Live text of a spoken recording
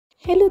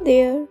Hello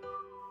there.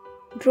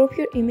 Drop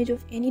your image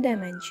of any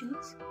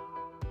dimensions.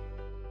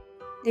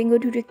 Then go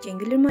to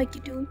rectangular marquee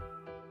tool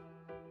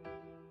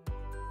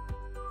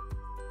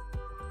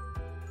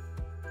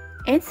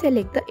and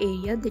select the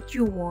area that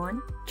you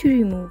want to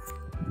remove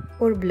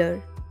or blur.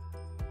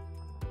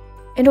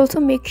 And also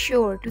make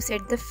sure to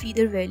set the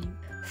feather value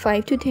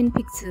 5 to 10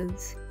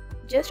 pixels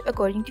just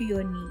according to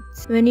your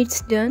needs. When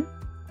it's done,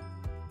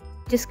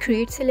 just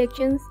create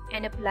selections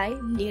and apply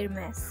layer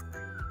mask.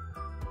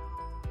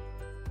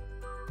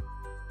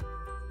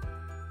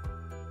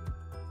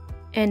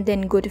 And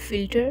then go to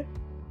filter,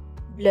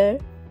 blur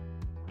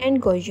and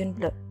Gaussian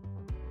blur.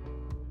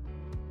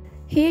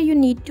 Here you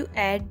need to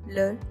add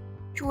blur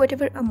to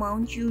whatever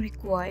amount you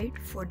required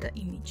for the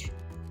image.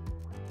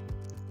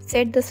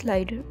 Set the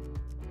slider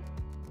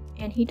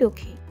and hit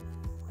OK.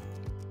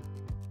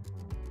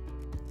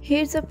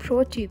 Here's a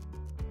pro tip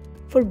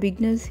for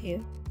beginners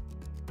here,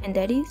 and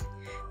that is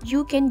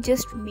you can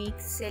just make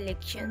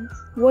selections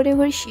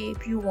whatever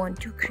shape you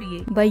want to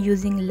create by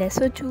using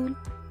lasso tool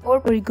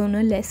or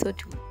polygonal lasso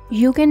tool.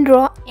 You can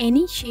draw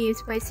any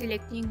shapes by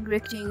selecting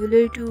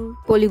rectangular tool,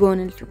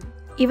 polygonal tool,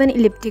 even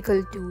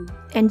elliptical tool,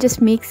 and just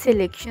make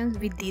selections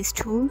with these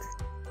tools.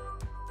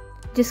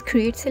 Just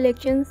create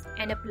selections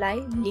and apply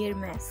layer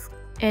mask,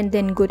 and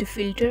then go to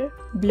filter,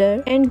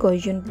 blur and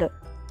Gaussian blur.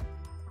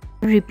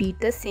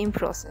 Repeat the same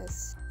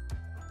process.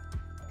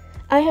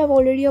 I have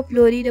already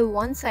uploaded a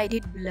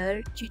one-sided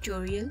blur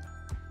tutorial.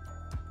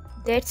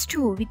 That's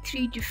too with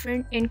 3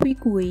 different and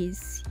quick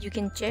ways. You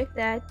can check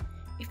that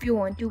if you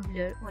want to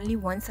blur only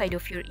one side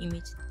of your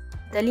image.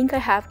 The link I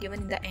have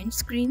given in the end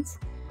screens.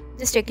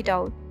 Just check it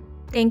out.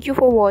 Thank you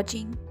for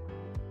watching.